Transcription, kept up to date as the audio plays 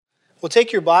Well,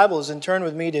 take your Bibles and turn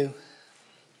with me to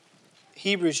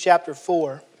Hebrews chapter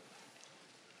 4.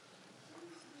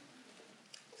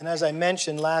 And as I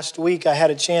mentioned last week, I had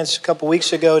a chance a couple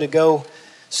weeks ago to go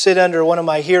sit under one of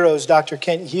my heroes, Dr.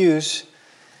 Kent Hughes,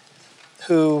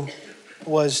 who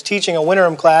was teaching a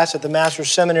winterim class at the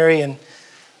Master's Seminary and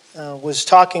was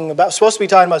supposed to be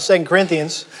talking about 2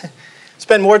 Corinthians.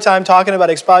 Spend more time talking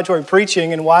about expository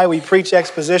preaching and why we preach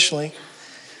expositionally.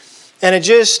 And it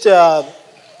just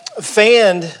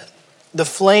fanned the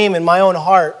flame in my own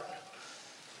heart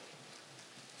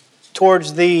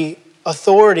towards the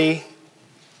authority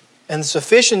and the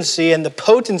sufficiency and the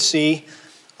potency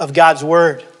of God's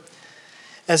Word.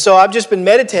 And so I've just been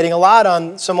meditating a lot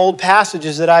on some old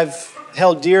passages that I've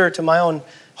held dear to my own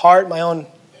heart, my own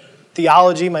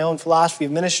theology, my own philosophy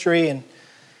of ministry, and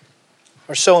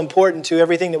are so important to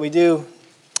everything that we do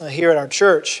here at our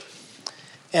church.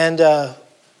 And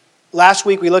last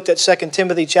week we looked at 2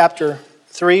 Timothy chapter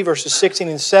 3, verses 16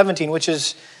 and 17, which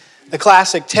is the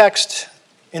classic text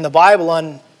in the Bible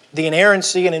on the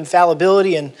inerrancy and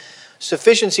infallibility and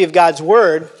sufficiency of God's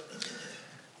Word.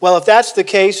 Well, if that's the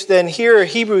case, then here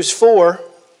Hebrews 4,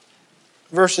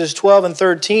 verses 12 and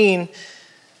 13,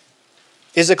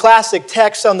 is a classic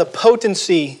text on the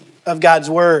potency of God's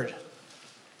Word.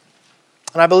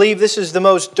 And I believe this is the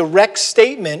most direct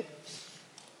statement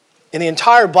in the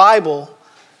entire Bible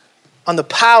on the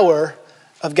power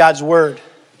of God's Word.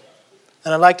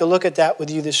 And I'd like to look at that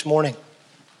with you this morning.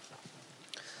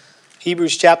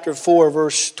 Hebrews chapter 4,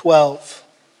 verse 12.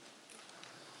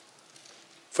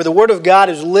 For the Word of God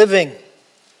is living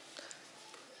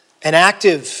and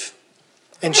active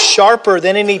and sharper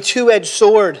than any two-edged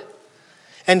sword,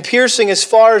 and piercing as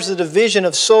far as the division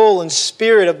of soul and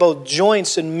spirit, of both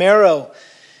joints and marrow,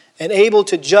 and able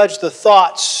to judge the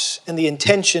thoughts and the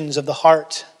intentions of the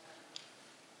heart.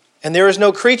 And there is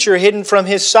no creature hidden from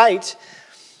His sight,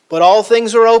 but all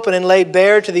things are open and laid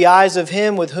bare to the eyes of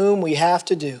Him with whom we have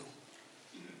to do.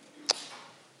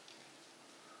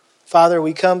 Father,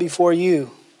 we come before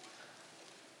You,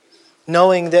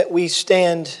 knowing that we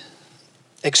stand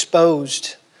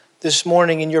exposed this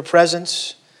morning in Your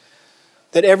presence,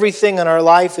 that everything in our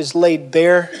life is laid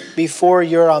bare before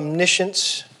Your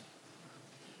omniscience.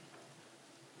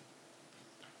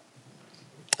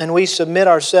 And we submit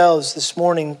ourselves this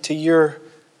morning to Your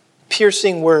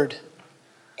piercing word,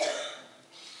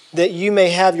 that You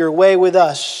may have Your way with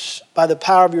us by the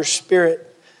power of Your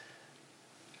Spirit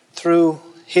through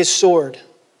His sword,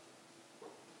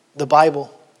 the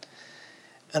Bible.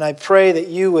 And I pray that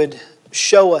You would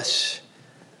show us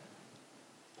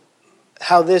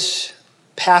how this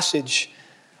passage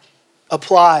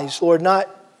applies, Lord, not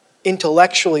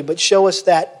intellectually, but show us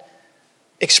that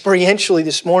experientially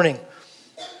this morning.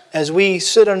 As we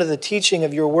sit under the teaching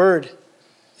of Your word,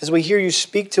 as we hear You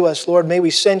speak to us, Lord, may we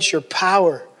sense Your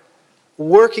power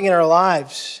working in our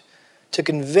lives to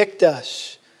convict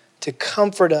us, to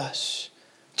comfort us,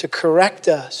 to correct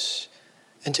us,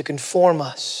 and to conform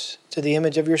us to the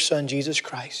image of Your Son, Jesus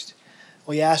Christ.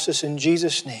 We ask this in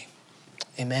Jesus' name.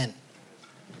 Amen.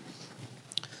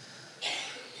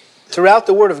 Throughout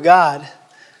the Word of God,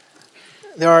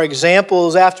 there are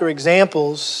examples after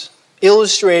examples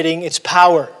illustrating its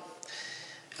power.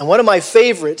 And one of my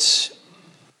favorites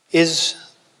is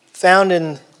found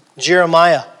in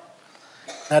Jeremiah.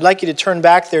 And I'd like you to turn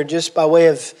back there just by way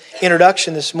of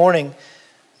introduction this morning.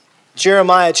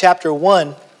 Jeremiah chapter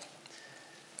 1.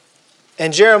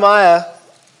 And Jeremiah,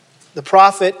 the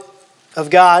prophet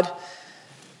of God,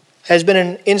 has been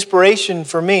an inspiration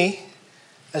for me,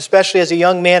 especially as a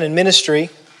young man in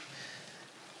ministry,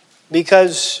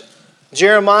 because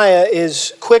Jeremiah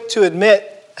is quick to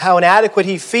admit how inadequate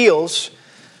he feels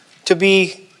to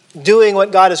be doing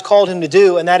what God has called him to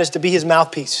do, and that is to be His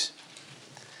mouthpiece.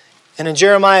 And in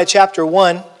Jeremiah chapter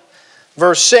 1,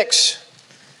 verse 6,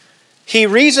 he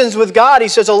reasons with God. He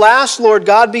says, "Alas, Lord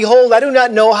God, behold, I do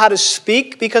not know how to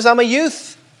speak because I'm a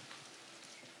youth.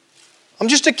 I'm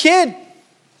just a kid.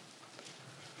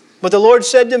 But the Lord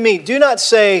said to me, do not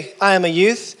say, I am a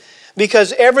youth,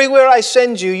 because everywhere I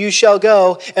send you, you shall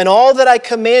go, and all that I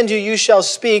command you, you shall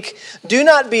speak. Do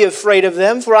not be afraid of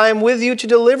them, for I am with you to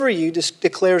deliver you,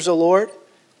 declares the Lord." And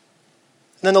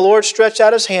then the Lord stretched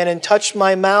out His hand and touched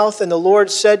my mouth, and the Lord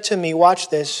said to me, watch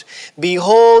this,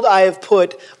 "Behold, I have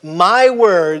put my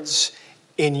words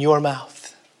in your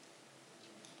mouth."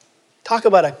 Talk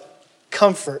about a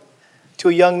comfort to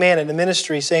a young man in the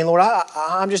ministry saying, "Lord,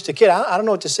 I'm just a kid. I don't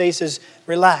know what to say." He says,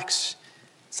 relax.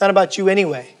 It's not about you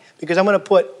anyway, because I'm going to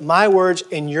put my words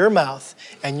in your mouth,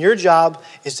 and your job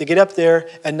is to get up there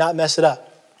and not mess it up.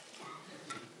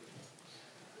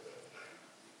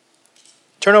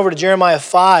 Turn over to Jeremiah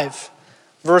 5,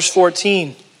 verse 14.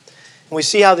 And we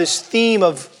see how this theme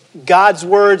of God's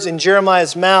words in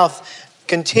Jeremiah's mouth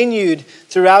continued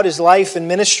throughout his life and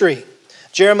ministry.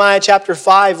 Jeremiah chapter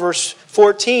 5, verse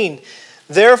 14.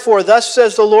 Therefore, thus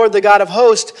says the Lord, the God of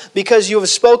hosts, because you have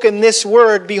spoken this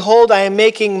word, behold, I am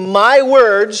making my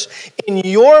words in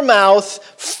your mouth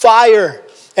fire,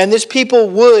 and this people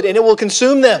wood, and it will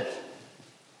consume them.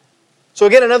 So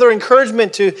again, another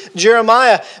encouragement to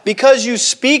Jeremiah. Because you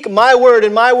speak my word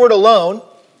and my word alone,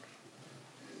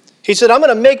 he said, I'm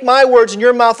going to make my words in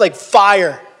your mouth like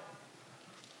fire.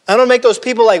 I'm going to make those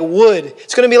people like wood.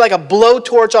 It's going to be like a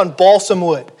blowtorch on balsam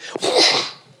wood.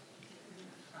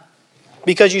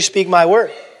 Because you speak my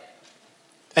word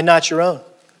and not your own.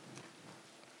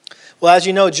 Well, as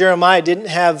you know, Jeremiah didn't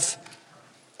have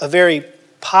a very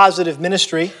positive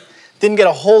ministry. Didn't get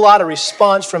a whole lot of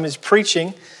response from his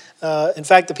preaching. In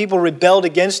fact, the people rebelled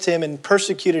against him and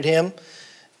persecuted him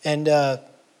and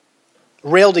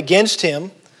railed against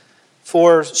him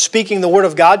for speaking the word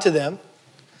of God to them.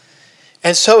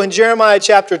 And so in Jeremiah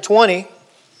chapter 20,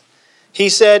 he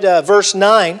said, verse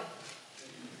 9,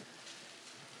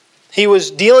 he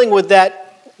was dealing with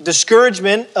that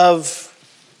discouragement of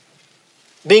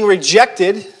being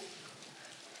rejected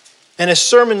and his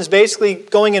sermons basically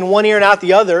going in one ear and out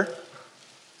the other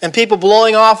and people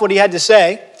blowing off what he had to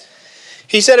say.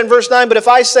 He said in verse 9, but if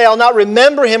I say I'll not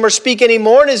remember him or speak any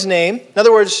more in his name, in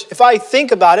other words, if I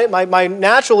think about it, my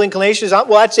natural inclination is, well,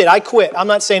 that's it, I quit. I'm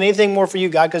not saying anything more for you,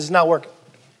 God, because it's not working.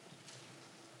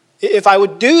 If I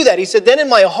would do that, he said, then in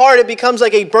my heart it becomes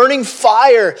like a burning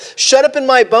fire shut up in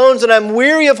my bones, and I'm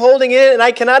weary of holding it, and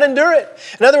I cannot endure it.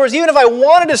 In other words, even if I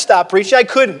wanted to stop preaching, I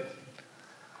couldn't.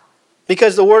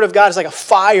 Because the word of God is like a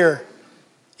fire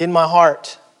in my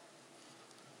heart.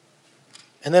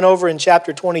 And then over in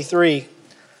chapter 23,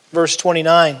 verse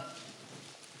 29.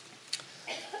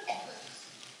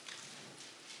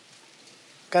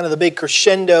 Kind of the big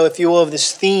crescendo, if you will, of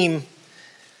this theme.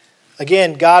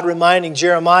 Again, God reminding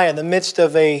Jeremiah in the midst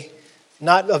of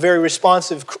not a very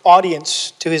responsive audience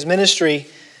to his ministry.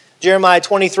 Jeremiah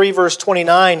 23, verse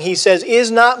 29, he says, is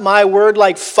not my word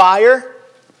like fire,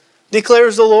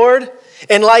 declares the Lord,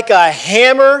 and like a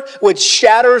hammer which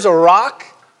shatters a rock?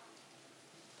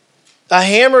 A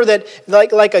hammer that,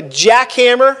 like a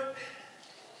jackhammer,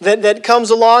 that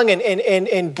comes along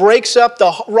and breaks up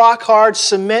the rock-hard,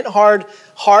 cement-hard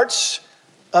hearts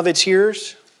of its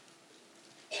hearers.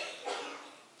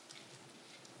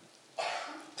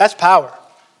 That's power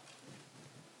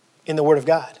in the Word of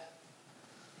God.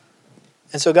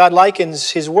 And so God likens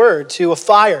His Word to a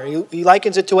fire. He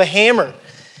likens it to a hammer.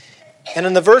 And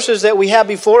in the verses that we have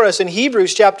before us in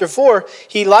Hebrews chapter 4,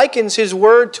 He likens His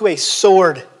Word to a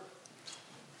sword.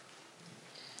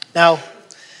 Now,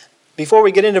 before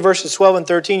we get into verses 12 and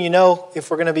 13, you know,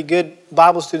 if we're going to be good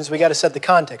Bible students, we got to set the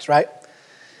context, right?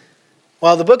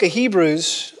 Well, the book of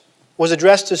Hebrews was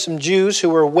addressed to some Jews who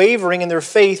were wavering in their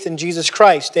faith in Jesus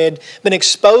Christ. They had been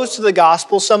exposed to the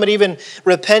gospel. Some had even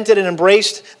repented and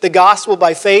embraced the gospel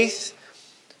by faith.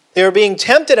 They were being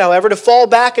tempted, however, to fall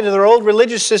back into their old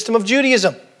religious system of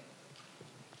Judaism.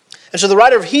 And so the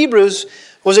writer of Hebrews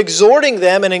was exhorting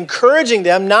them and encouraging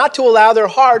them not to allow their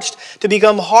hearts to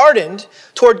become hardened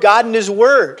toward God and His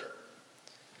Word.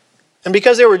 And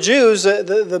because they were Jews,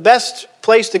 the best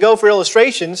place to go for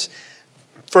illustrations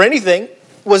for anything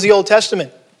was the Old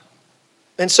Testament.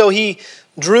 And so he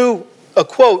drew a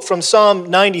quote from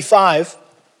Psalm 95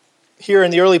 here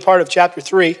in the early part of chapter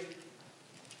 3,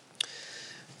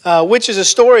 which is a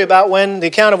story about the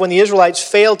account of when the Israelites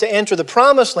failed to enter the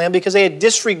promised land because they had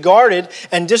disregarded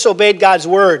and disobeyed God's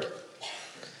word.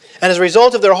 And as a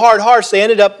result of their hard hearts, they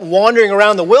ended up wandering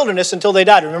around the wilderness until they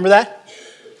died. Remember that?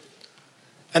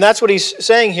 And that's what he's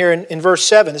saying here in verse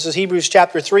 7. This is Hebrews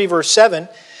chapter 3, verse 7.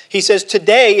 He says,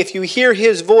 today, if you hear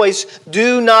His voice,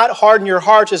 do not harden your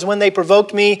hearts as when they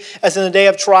provoked me, as in the day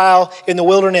of trial in the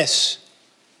wilderness,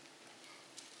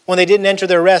 when they didn't enter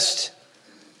their rest.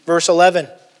 Verse 11.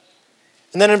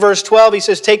 And then in verse 12, he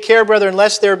says, take care, brethren,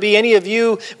 lest there be any of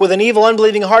you with an evil,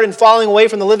 unbelieving heart and falling away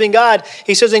from the living God.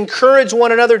 He says, encourage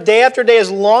one another day after day, as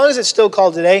long as it's still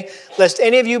called today, lest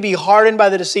any of you be hardened by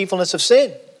the deceitfulness of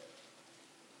sin.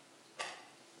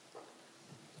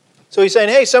 So he's saying,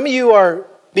 hey, some of you are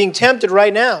being tempted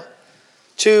right now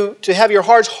to have your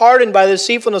hearts hardened by the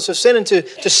deceitfulness of sin and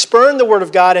to spurn the Word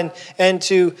of God and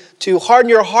to harden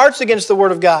your hearts against the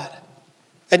Word of God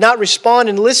and not respond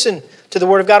and listen to the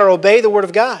Word of God or obey the Word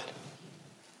of God.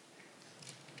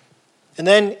 And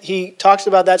then he talks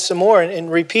about that some more and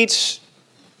repeats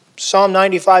Psalm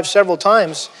 95 several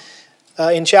times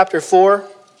in chapter 4.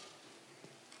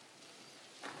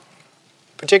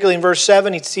 Particularly in verse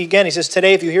 7, he says,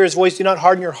 today if you hear his voice, do not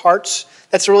harden your hearts.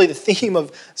 That's really the theme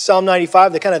of Psalm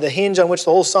 95, the kind of the hinge on which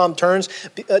the whole psalm turns.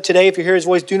 Today if you hear his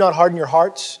voice, do not harden your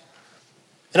hearts.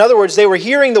 In other words, they were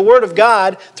hearing the word of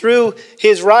God through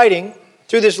his writing,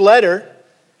 through this letter.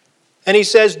 And he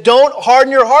says, don't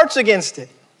harden your hearts against it.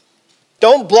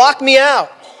 Don't block me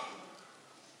out.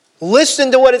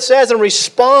 Listen to what it says and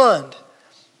respond.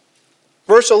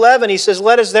 Verse 11, he says,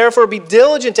 let us therefore be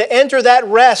diligent to enter that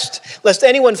rest, lest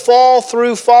anyone fall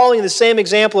through following the same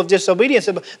example of disobedience.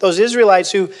 Those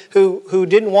Israelites who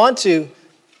didn't want to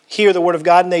hear the word of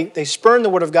God, and they spurned the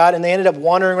word of God, and they ended up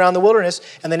wandering around the wilderness,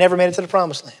 and they never made it to the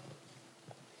promised land.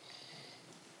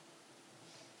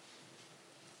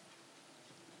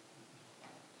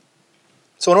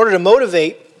 So in order to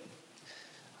motivate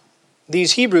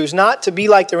these Hebrews not to be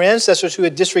like their ancestors who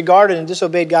had disregarded and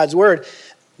disobeyed God's word,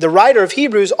 the writer of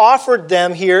Hebrews offered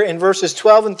them here in verses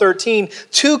 12 and 13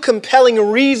 two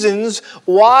compelling reasons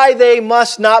why they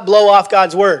must not blow off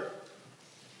God's word.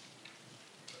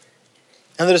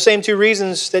 And they're the same two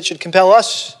reasons that should compel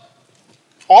us,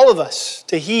 all of us,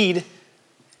 to heed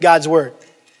God's word.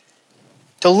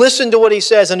 To listen to what he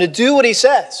says and to do what he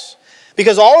says.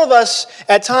 Because all of us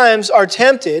at times are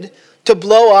tempted to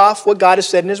blow off what God has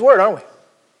said in his word, aren't we?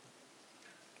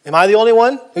 Am I the only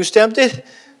one who's tempted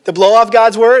to blow off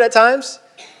God's word at times?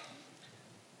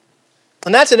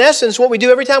 And that's in essence what we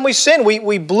do every time we sin.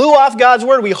 We blew off God's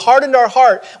word. We hardened our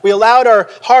heart. We allowed our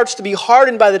hearts to be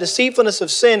hardened by the deceitfulness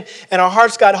of sin, and our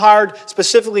hearts got hard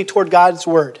specifically toward God's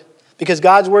word. Because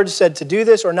God's word said to do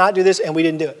this or not do this, and we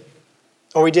didn't do it.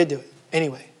 Or we did do it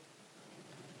anyway.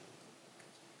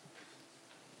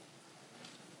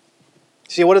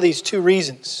 See, what are these two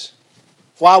reasons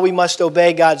why we must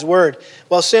obey God's word?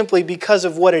 Well, simply because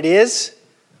of what it is,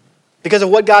 because of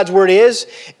what God's word is,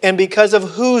 and because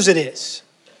of whose it is.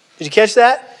 Did you catch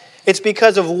that? It's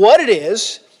because of what it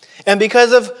is, and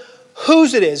because of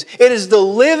whose it is. It is the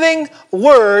living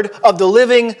word of the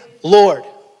living Lord.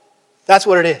 That's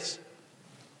what it is.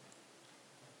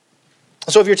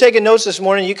 So if you're taking notes this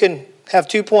morning, you can have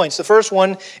 2 points. The first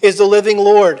one is the living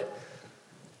Lord,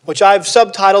 which I've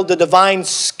subtitled the divine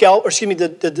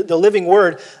the living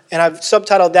word, and I've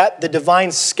subtitled that the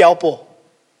divine scalpel.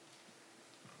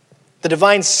 The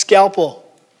divine scalpel.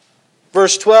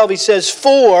 Verse 12, he says,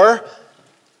 for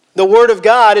the word of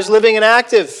God is living and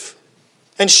active,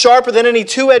 and sharper than any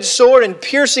two-edged sword, and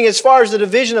piercing as far as the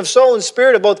division of soul and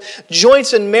spirit, of both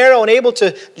joints and marrow, and able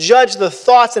to judge the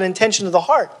thoughts and intention of the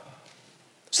heart.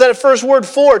 So that first word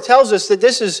for tells us that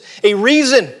this is a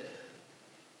reason,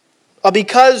 a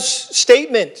because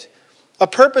statement, a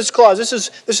purpose clause.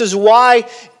 This is why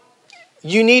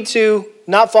you need to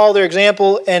not follow their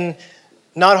example and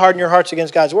not harden your hearts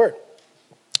against God's word.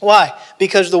 Why?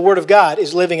 Because the word of God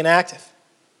is living and active.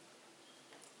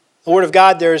 The word of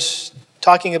God, there's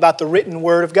talking about the written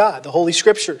word of God, the Holy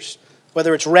Scriptures.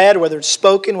 Whether it's read, whether it's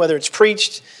spoken, whether it's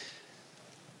preached,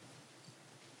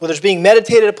 whether it's being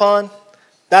meditated upon,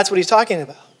 that's what he's talking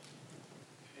about.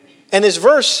 And this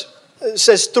verse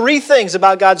says 3 things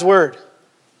about God's word.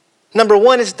 Number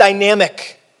 1, it's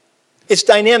dynamic. It's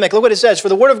dynamic. Look what it says. For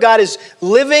the word of God is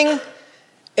living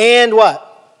and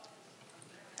what?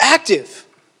 Active.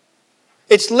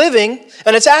 It's living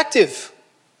and it's active.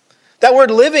 That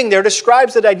word living there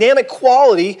describes the dynamic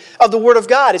quality of the word of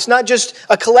God. It's not just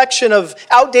a collection of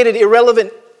outdated,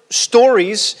 irrelevant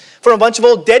stories from a bunch of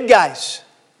old dead guys.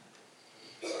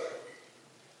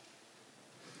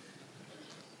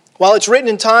 While it's written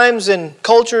in times and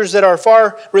cultures that are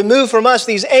far removed from us,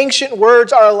 these ancient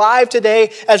words are alive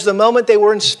today as the moment they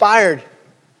were inspired.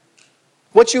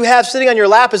 What you have sitting on your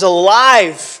lap is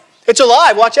alive. It's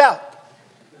alive. Watch out.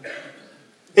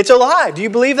 It's alive. Do you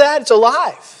believe that? It's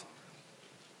alive.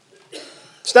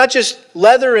 It's not just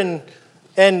leather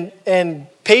and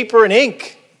paper and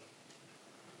ink.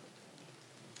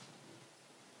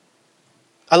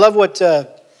 I love what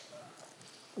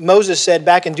Moses said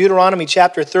back in Deuteronomy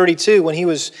chapter 32 when he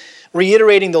was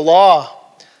reiterating the law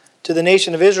to the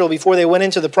nation of Israel before they went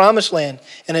into the promised land.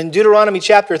 And in Deuteronomy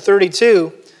chapter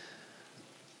 32,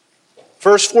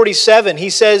 verse 47, he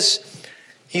says,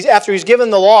 after he's given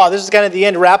the law, this is kind of the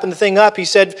end, wrapping the thing up, he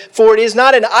said, for it is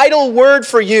not an idle word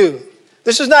for you.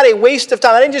 This is not a waste of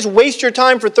time. I didn't just waste your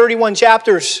time for 31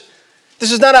 chapters.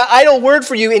 This is not an idle word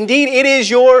for you. Indeed, it is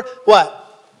your,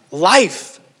 what?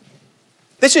 Life.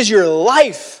 This is your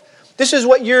life. This is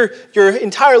what your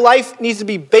entire life needs to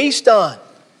be based on,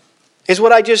 is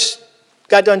what I just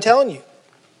got done telling you.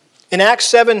 In Acts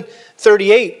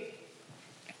 7:38,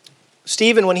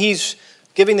 Stephen, when he's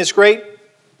giving this great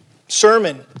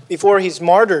sermon before he's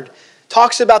martyred,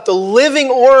 talks about the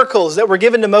living oracles that were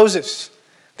given to Moses.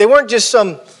 They weren't just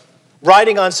some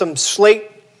writing on some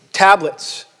slate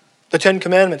tablets, the Ten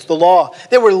Commandments, the law.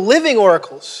 They were living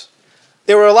oracles.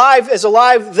 They were as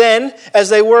alive then as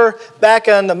they were back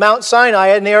on the Mount Sinai,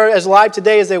 and they are as alive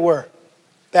today as they were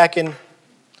back in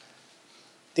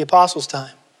the apostles'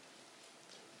 time.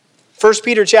 1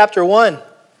 Peter chapter 1.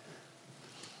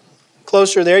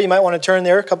 Closer there, you might want to turn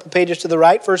there a couple pages to the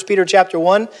right. 1 Peter chapter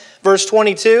 1, verse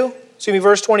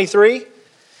 23.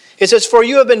 It says, "For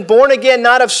you have been born again,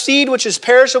 not of seed which is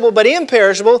perishable, but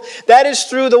imperishable. That is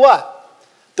through the what?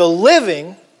 The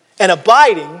living and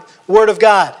abiding Word of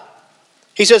God."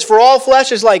 He says, "For all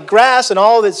flesh is like grass, and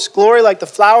all of its glory like the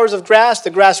flowers of grass.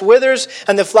 The grass withers,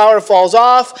 and the flower falls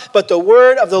off, but the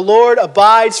word of the Lord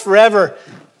abides forever."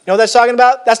 You know what that's talking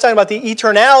about? That's talking about the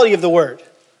eternality of the Word.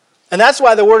 And that's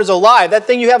why the Word is alive. That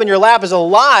thing you have in your lap is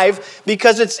alive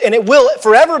because and it will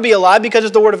forever be alive because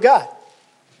it's the Word of God.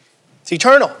 It's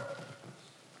eternal.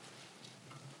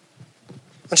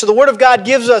 And so the Word of God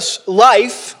gives us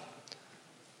life.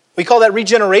 We call that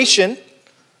regeneration.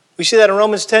 We see that in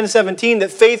Romans 10:17,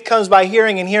 that faith comes by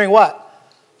hearing, and hearing what?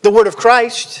 The Word of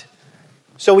Christ.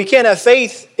 So we can't have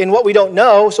faith in what we don't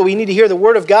know, so we need to hear the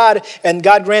Word of God, and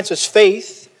God grants us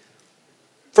faith.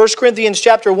 1 Corinthians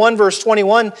chapter 1, verse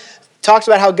 21 talks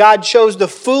about how God chose the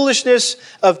foolishness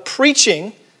of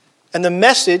preaching and the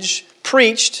message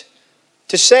preached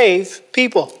to save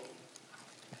people.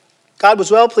 God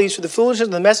was well pleased for the foolishness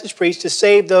of the message preached to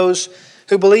save those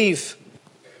who believe.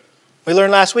 We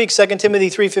learned last week, 2 Timothy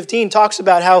 3:15 talks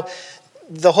about how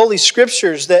the Holy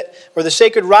Scriptures or the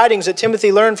sacred writings that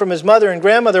Timothy learned from his mother and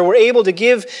grandmother were able to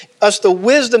give us the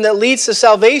wisdom that leads to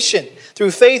salvation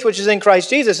through faith which is in Christ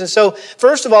Jesus. And so,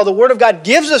 first of all, the Word of God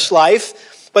gives us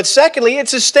life, but secondly, it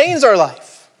sustains our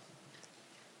life.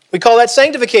 We call that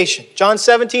sanctification. John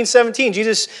 17:17,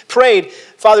 Jesus prayed,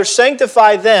 "Father,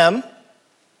 sanctify them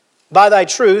by thy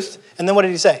truth." And then what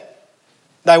did he say?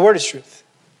 Thy word is truth.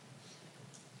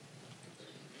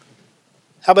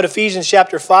 How about Ephesians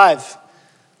chapter 5?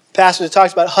 Passage that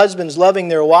talks about husbands loving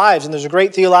their wives, and there's a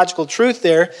great theological truth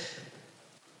there.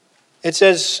 It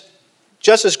says,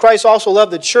 "Just as Christ also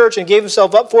loved the church and gave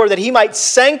himself up for her, that he might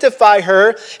sanctify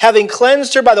her, having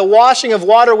cleansed her by the washing of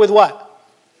water with what?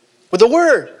 With the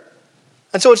Word."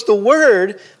 And so it's the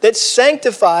Word that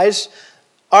sanctifies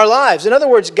our lives. In other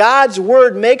words, God's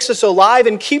Word makes us alive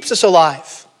and keeps us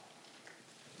alive.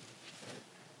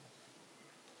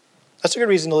 That's a good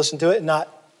reason to listen to it and not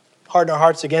harden our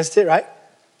hearts against it, right?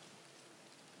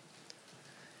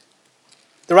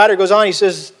 The writer goes on, he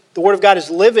says, the Word of God is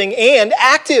living and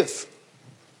active.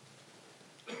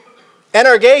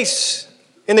 Energes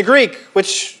in the Greek,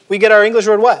 which we get our English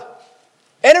word what?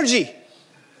 Energy.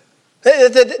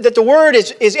 That the Word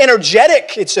is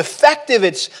energetic, it's effective,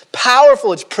 it's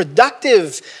powerful, it's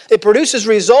productive, it produces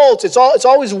results, it's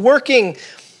always working,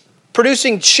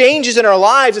 producing changes in our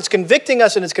lives. It's convicting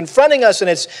us, and it's confronting us, and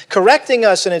it's correcting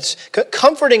us, and it's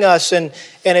comforting us, and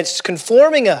it's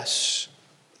conforming us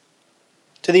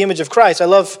to the image of Christ. I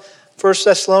love 1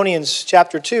 Thessalonians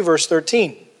chapter 2, verse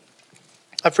 13.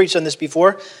 I've preached on this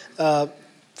before.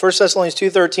 1 Thessalonians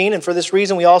 2:13, "And for this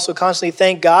reason we also constantly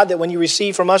thank God that when you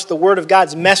receive from us the word of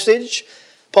God's message,"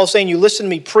 Paul's saying, you listen to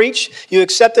me preach, you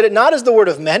accepted it not as the word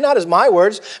of men, not as my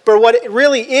words, but what it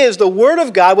really is, the Word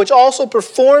of God, which also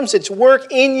performs its work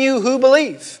in you who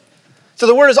believe. So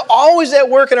the Word is always at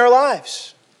work in our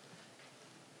lives.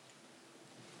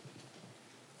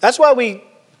 That's why we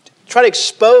try to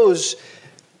expose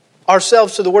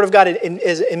ourselves to the Word of God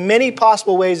in many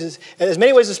possible ways, as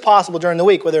many ways as possible during the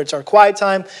week, whether it's our quiet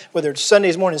time, whether it's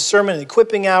Sunday's morning sermon and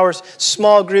equipping hours,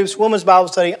 small groups, women's Bible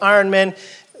study, Iron Men,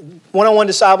 one-on-one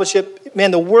discipleship.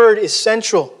 Man, the Word is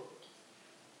central.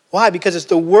 Why? Because it's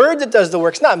the Word that does the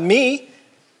work. It's not me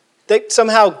that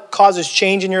somehow causes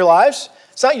change in your lives.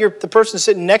 It's not the person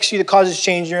sitting next to you that causes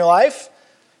change in your life.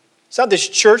 It's not this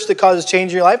church that causes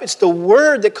change in your life. It's the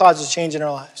Word that causes change in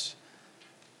our lives.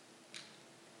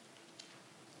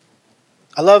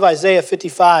 I love Isaiah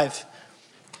 55.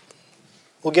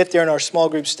 We'll get there in our small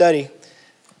group study.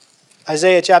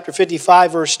 Isaiah chapter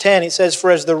 55, verse 10, it says,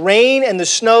 "For as the rain and the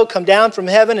snow come down from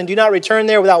heaven and do not return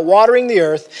there without watering the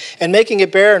earth and making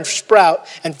it bear and sprout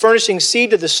and furnishing seed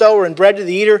to the sower and bread to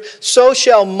the eater, so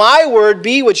shall my word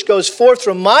be which goes forth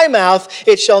from my mouth.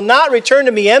 It shall not return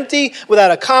to me empty,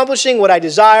 without accomplishing what I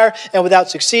desire and without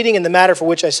succeeding in the matter for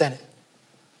which I sent it."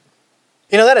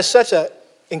 You know, that is such an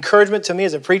encouragement to me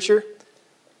as a preacher,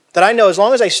 that I know as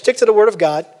long as I stick to the Word of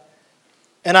God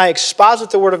and I exposit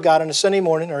the Word of God on a Sunday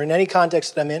morning or in any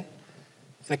context that I'm in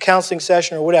a counseling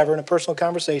session or whatever, in a personal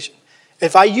conversation,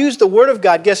 if I use the Word of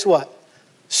God, guess what?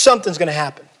 Something's going to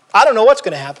happen. I don't know what's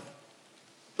going to happen,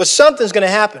 But something's going to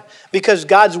happen because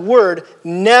God's word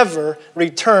never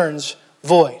returns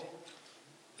void.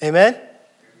 Amen?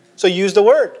 So use the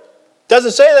word.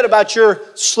 Doesn't say that about your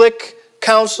slick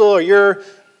counsel or your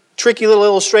tricky little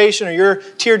illustration or your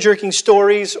tear-jerking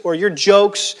stories or your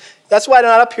jokes. That's why I'm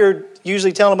not up here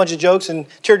usually telling a bunch of jokes and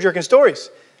tear-jerking stories.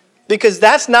 Because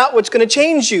that's not what's going to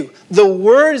change you. The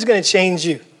word is going to change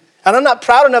you. And I'm not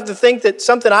proud enough to think that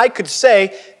something I could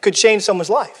say could change someone's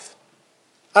life.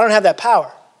 I don't have that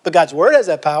power. But God's word has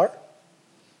that power.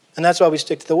 And that's why we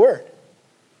stick to the word.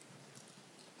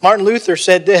 Martin Luther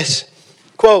said this,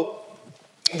 quote,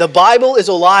 "The Bible is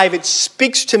alive. It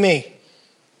speaks to me.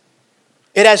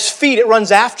 It has feet. It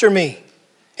runs after me.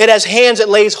 It has hands. It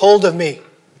lays hold of me."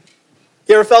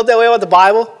 You ever felt that way about the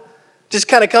Bible? Just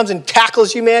kind of comes and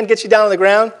tackles you, man, gets you down on the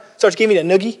ground, starts giving you a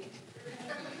noogie.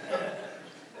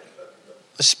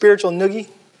 A spiritual noogie.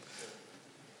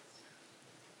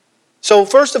 So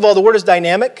first of all, the word is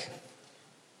dynamic.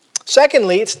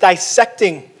 Secondly, it's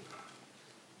dissecting.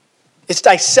 It's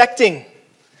dissecting.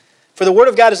 For the word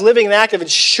of God is living and active.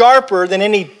 It's sharper than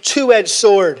any two-edged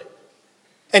sword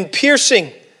and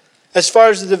piercing as far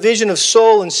as the division of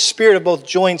soul and spirit of both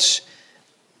joints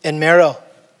and marrow.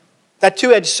 That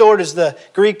two-edged sword is in the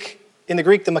Greek,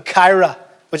 the Machaira,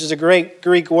 which is a great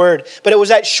Greek word. But it was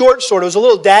that short sword. It was a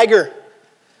little dagger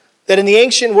that in the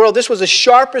ancient world, this was the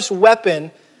sharpest weapon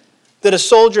that a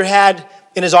soldier had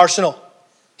in his arsenal.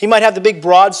 He might have the big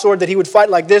broadsword that he would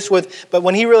fight like this with, but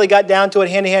when he really got down to it,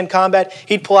 hand-to-hand combat,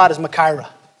 he'd pull out his Machaira.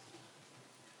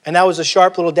 And that was a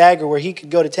sharp little dagger where he could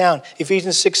go to town.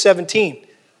 Ephesians 6:17,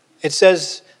 it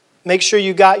says, make sure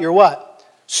you got your what?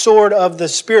 Sword of the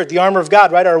Spirit, the armor of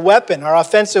God, right? Our weapon, our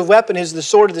offensive weapon is the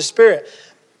sword of the Spirit.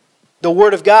 The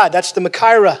word of God, that's the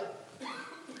Machaira.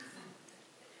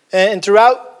 And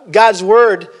throughout God's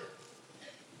word,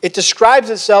 it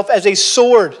describes itself as a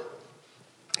sword,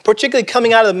 particularly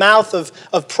coming out of the mouth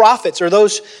of prophets or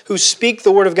those who speak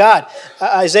the word of God.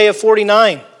 Isaiah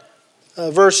 49,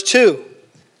 verse 2.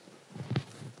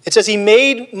 It says, He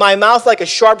made my mouth like a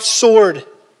sharp sword.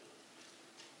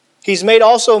 He's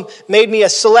also made me a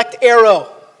select arrow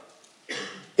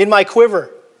in my quiver.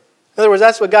 In other words,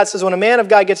 that's what God says. When a man of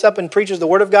God gets up and preaches the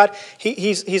word of God,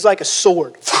 he's like a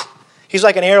sword. He's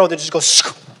like an arrow that just goes,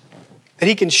 that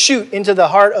he can shoot into the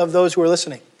heart of those who are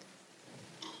listening.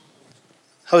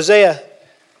 Hosea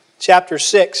chapter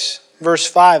 6, verse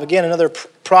 5. Again, another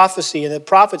prophecy. And the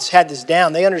prophets had this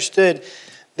down. They understood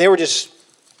they were just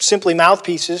simply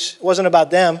mouthpieces. It wasn't about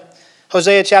them.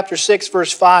 Hosea chapter 6,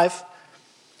 verse 5.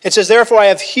 It says, therefore I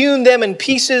have hewn them in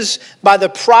pieces by the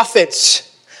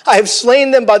prophets. I have slain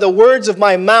them by the words of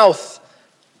my mouth.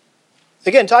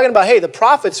 Again, talking about, hey, the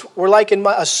prophets were like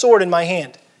a sword in my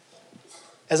hand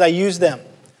as I used them.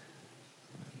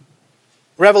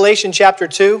 Revelation chapter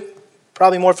 2,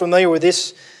 probably more familiar with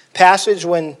this passage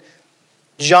when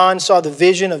John saw the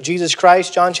vision of Jesus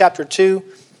Christ. Revelation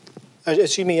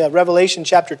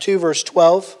chapter 2, verse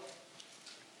 12.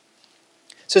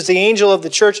 It says, the angel of the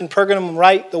church in Pergamum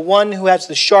write, the one who has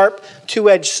the sharp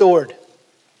two-edged sword.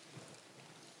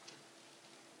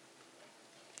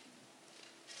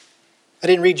 I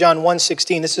didn't read John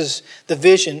 1:16. This is the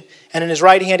vision. And in his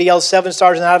right hand he held 7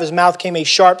 stars, and out of his mouth came a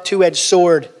sharp two-edged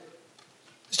sword.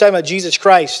 It's talking about Jesus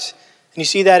Christ. And you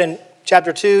see that in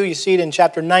chapter 2. You see it in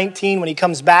chapter 19 when he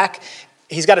comes back.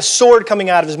 He's got a sword coming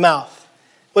out of his mouth.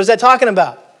 What is that talking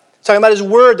about? It's talking about his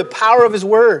word, the power of his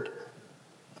word.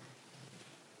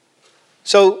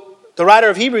 So the writer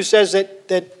of Hebrews says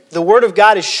that the word of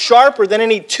God is sharper than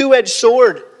any two-edged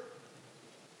sword.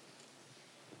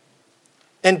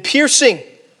 And piercing. In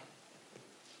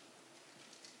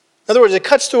other words, it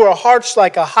cuts through our hearts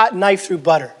like a hot knife through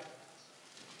butter.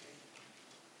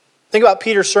 Think about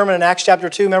Peter's sermon in Acts chapter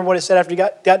 2. Remember what it said after he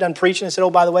got done preaching? It said,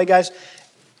 oh, by the way, guys,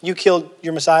 you killed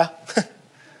your Messiah.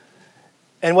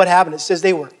 And what happened? It says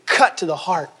they were cut to the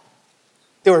heart.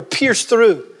 They were pierced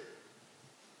through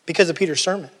because of Peter's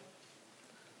sermon.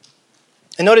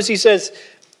 And notice he says,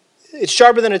 it's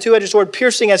sharper than a two-edged sword,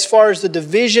 piercing as far as the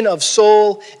division of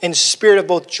soul and spirit of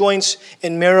both joints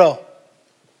and marrow.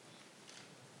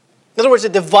 In other words,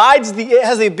 it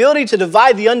has the ability to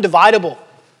divide the undividable.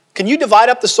 Can you divide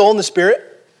up the soul and the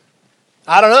spirit?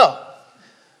 I don't know.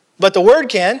 But the word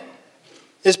can.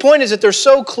 His point is that they're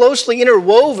so closely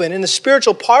interwoven in the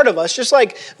spiritual part of us, just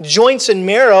like joints and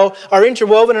marrow are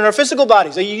interwoven in our physical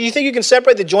bodies. You think you can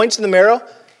separate the joints and the marrow?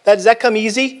 Does that come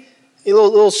easy? A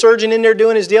little surgeon in there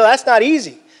doing his deal? That's not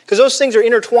easy, because those things are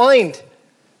intertwined.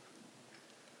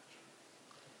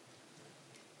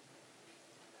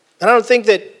 And I don't think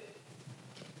that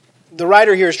the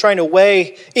writer here is trying to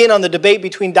weigh in on the debate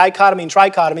between dichotomy and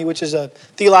trichotomy, which is a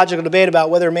theological debate about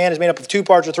whether man is made up of 2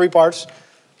 parts or 3 parts,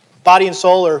 body and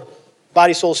soul, or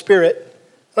body, soul, spirit.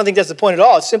 I don't think that's the point at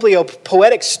all. It's simply a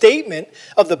poetic statement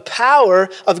of the power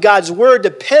of God's word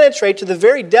to penetrate to the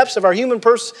very depths of our human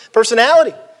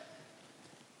personality.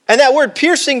 And that word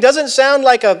piercing doesn't sound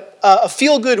like a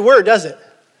feel-good word, does it?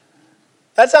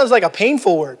 That sounds like a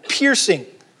painful word, piercing.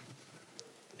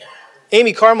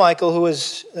 Amy Carmichael, who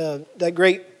was that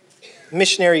great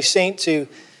missionary saint to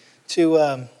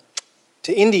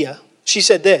India, she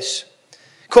said this,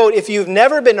 quote, "If you've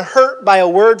never been hurt by a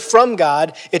word from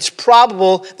God, it's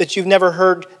probable that you've never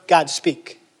heard God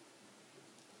speak."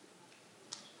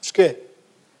 It's good.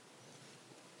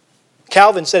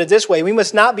 Calvin said it this way, "We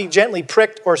must not be gently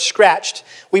pricked or scratched.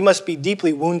 We must be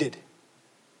deeply wounded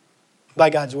by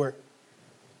God's word."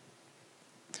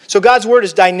 So God's word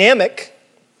is dynamic,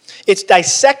 it's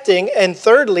dissecting, and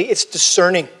thirdly, it's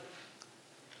discerning.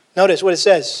 Notice what it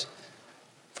says.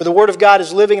 "For the word of God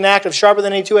is living and active, sharper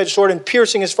than any two-edged sword, and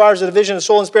piercing as far as the division of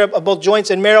soul and spirit, of both joints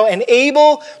and marrow, and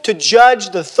able to judge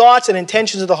the thoughts and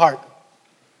intentions of the heart."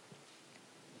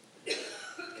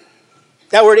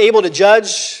 That word "able to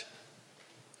judge,"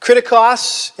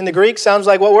 kritikos in the Greek, sounds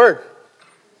like what word?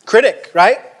 Critic,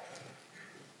 right?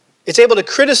 It's able to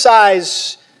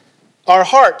criticize our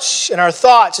hearts and our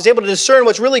thoughts. It's able to discern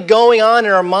what's really going on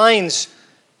in our minds.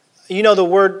 You know the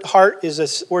word heart is a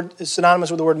word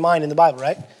synonymous with the word mind in the Bible,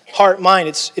 right? Heart, mind,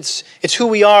 it's who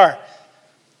we are.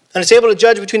 And it's able to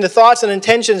judge between the thoughts and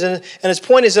intentions. And its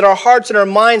point is that our hearts and our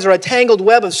minds are a tangled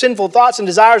web of sinful thoughts and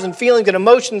desires and feelings and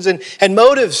emotions and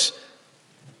motives.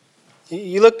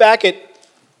 You look back at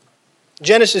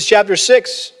Genesis chapter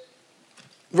 6,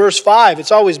 verse 5.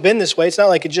 It's always been this way. It's not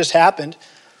like it just happened.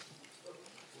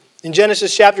 In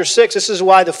Genesis chapter 6, this is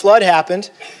why the flood happened.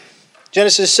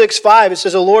 Genesis 6:5, it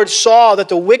says, "The Lord saw that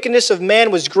the wickedness of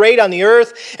man was great on the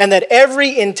earth, and that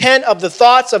every intent of the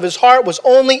thoughts of his heart was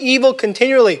only evil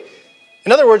continually."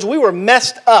 In other words, we were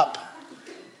messed up.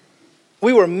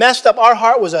 We were messed up. Our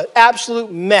heart was an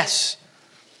absolute mess.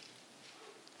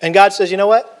 And God says, you know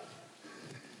what?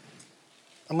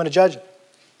 I'm going to judge him.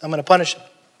 I'm going to punish him.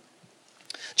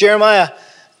 Jeremiah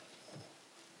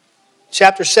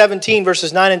chapter 17,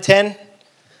 verses 9 and 10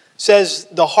 says,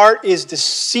 "The heart is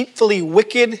deceitfully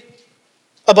wicked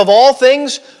above all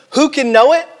things. Who can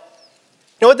know it?"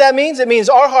 You know what that means? It means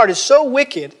our heart is so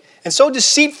wicked and so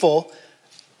deceitful,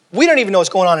 we don't even know what's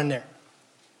going on in there.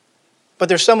 But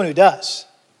there's someone who does.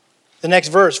 The next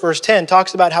verse, verse 10,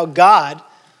 talks about how God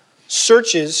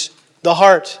searches the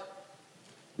heart.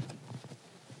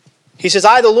 He says,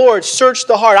 "I, the Lord, search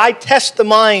the heart. I test the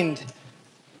mind,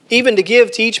 even to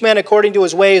give to each man according to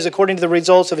his ways, according to the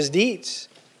results of his deeds."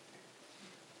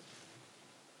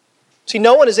 See,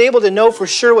 no one is able to know for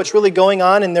sure what's really going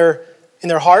on in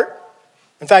their heart.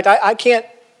 In fact, I can't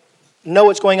know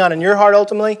what's going on in your heart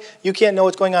ultimately. You can't know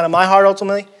what's going on in my heart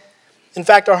ultimately. In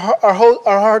fact, our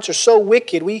hearts are so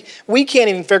wicked, we can't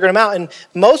even figure them out. And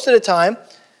most of the time,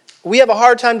 we have a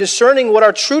hard time discerning what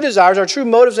our true desires, our true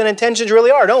motives and intentions really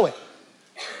are, don't we?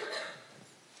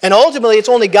 And ultimately, it's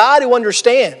only God who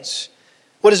understands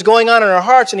what is going on in our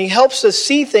hearts, and he helps us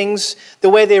see things the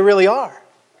way they really are.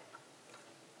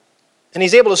 And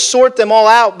he's able to sort them all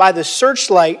out by the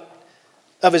searchlight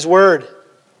of his word.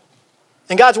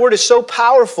 And God's word is so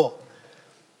powerful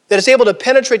that it's able to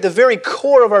penetrate the very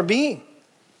core of our being.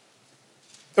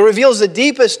 It reveals the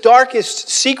deepest, darkest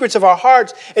secrets of our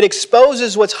hearts. It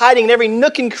exposes what's hiding in every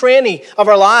nook and cranny of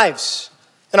our lives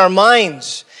and our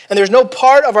minds. And there's no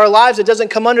part of our lives that doesn't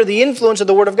come under the influence of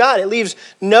the Word of God. It leaves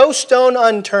no stone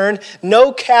unturned,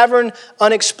 no cavern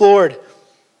unexplored.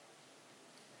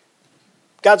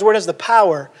 God's Word has the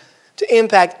power to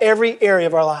impact every area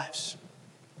of our lives.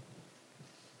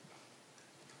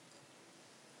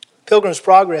 Pilgrim's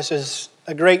Progress is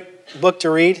a great book to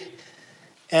read.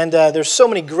 And there's so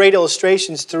many great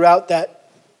illustrations throughout that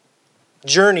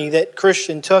journey that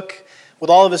Christian took with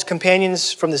all of his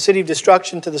companions from the city of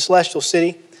destruction to the celestial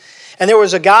city. And there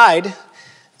was a guide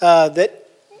that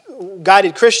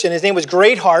guided Christian. His name was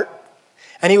Greatheart.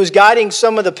 And he was guiding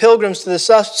some of the pilgrims to the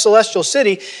celestial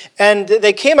city. And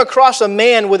they came across a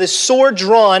man with his sword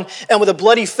drawn and with a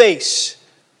bloody face.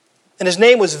 And his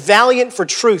name was Valiant for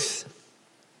Truth.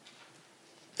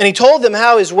 And he told them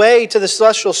how his way to the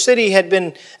celestial city had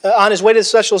been, on his way to the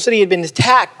celestial city, he had been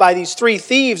attacked by these 3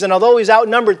 thieves. And although he was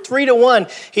outnumbered 3-1,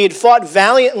 he had fought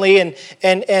valiantly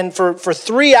and for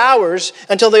 3 hours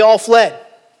until they all fled.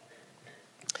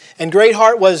 And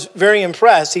Greatheart was very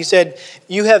impressed. He said,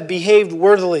 "You have behaved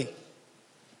worthily.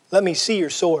 Let me see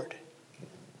your sword."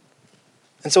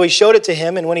 And so he showed it to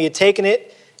him, and when he had taken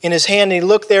it, in his hand, and he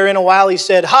looked therein a while. He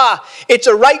said, "Ha, it's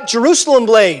a right Jerusalem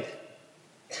blade."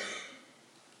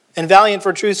 And Valiant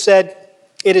for Truth said,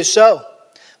 "It is so.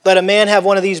 Let a man have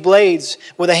one of these blades,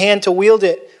 with a hand to wield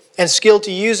it, and skill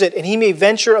to use it, and he may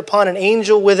venture upon an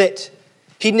angel with it.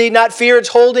 He need not fear its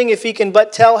holding if he can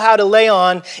but tell how to lay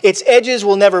on. Its edges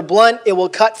will never blunt. It will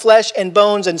cut flesh and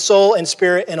bones and soul and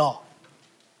spirit and all."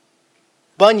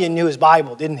 Bunyan knew his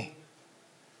Bible, didn't he?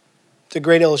 It's a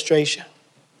great illustration.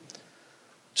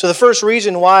 So the first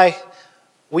reason why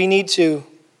we need to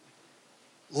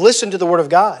listen to the Word of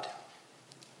God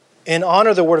and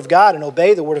honor the Word of God and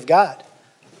obey the Word of God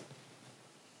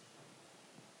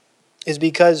is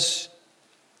because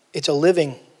it's a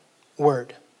living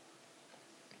Word.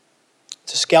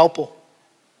 It's a scalpel.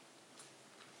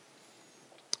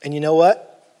 And you know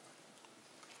what?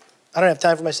 I don't have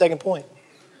time for my second point.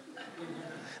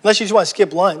 Unless you just want to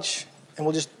skip lunch, and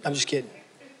I'm just kidding.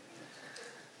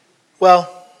 Well,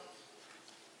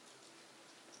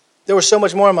 there was so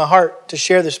much more in my heart to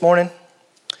share this morning,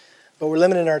 but we're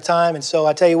limited in our time, and so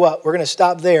I tell you what, we're going to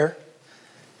stop there,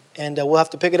 and we'll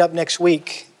have to pick it up next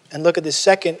week and look at this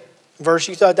second verse.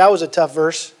 You thought that was a tough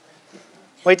verse.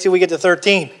 Wait till we get to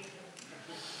 13.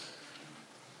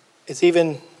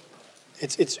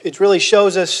 It really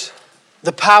shows us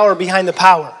the power behind the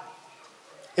power,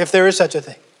 if there is such a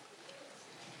thing.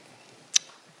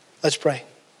 Let's pray.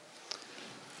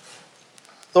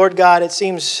 Lord God, it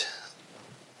seems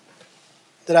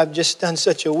that I've just done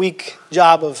such a weak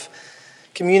job of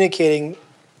communicating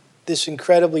this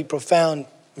incredibly profound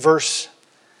verse.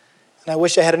 And I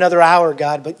wish I had another hour,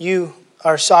 God, but you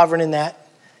are sovereign in that.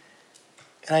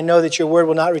 And I know that your word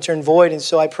will not return void. And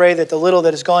so I pray that the little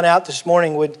that has gone out this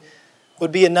morning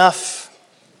would be enough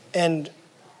and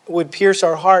would pierce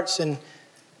our hearts and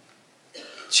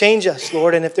change us,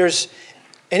 Lord. And if there's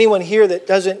anyone here that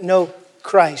doesn't know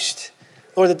Christ,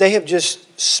 Lord, that they have just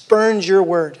spurned your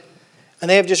word and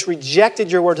they have just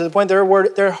rejected your word to the point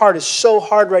their heart is so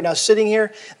hard right now. Sitting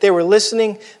here, they were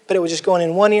listening, but it was just going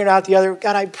in one ear and out the other.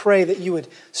 God, I pray that you would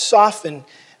soften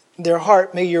their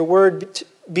heart. May your word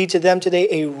be to them today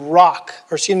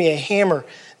a hammer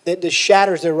that just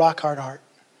shatters their rock hard heart.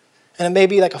 And it may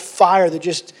be like a fire that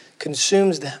just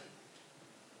consumes them.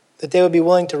 That they would be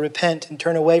willing to repent and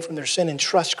turn away from their sin and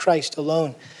trust Christ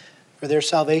alone for their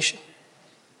salvation.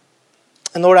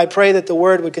 And Lord, I pray that the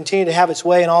word would continue to have its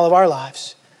way in all of our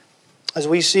lives as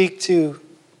we seek to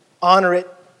honor it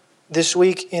this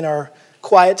week in our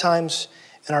quiet times,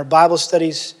 in our Bible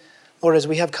studies. Lord, as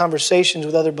we have conversations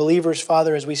with other believers,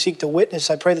 Father, as we seek to witness,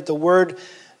 I pray that the word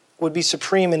would be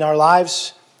supreme in our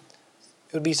lives.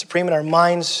 It would be supreme in our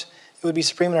minds. It would be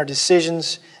supreme in our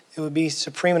decisions. It would be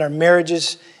supreme in our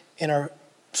marriages, in our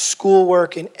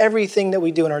schoolwork, in everything that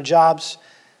we do in our jobs.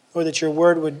 Lord, that your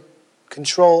word would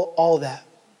control all of that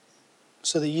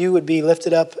so that you would be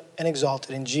lifted up and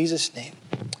exalted. In Jesus' name,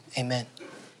 amen.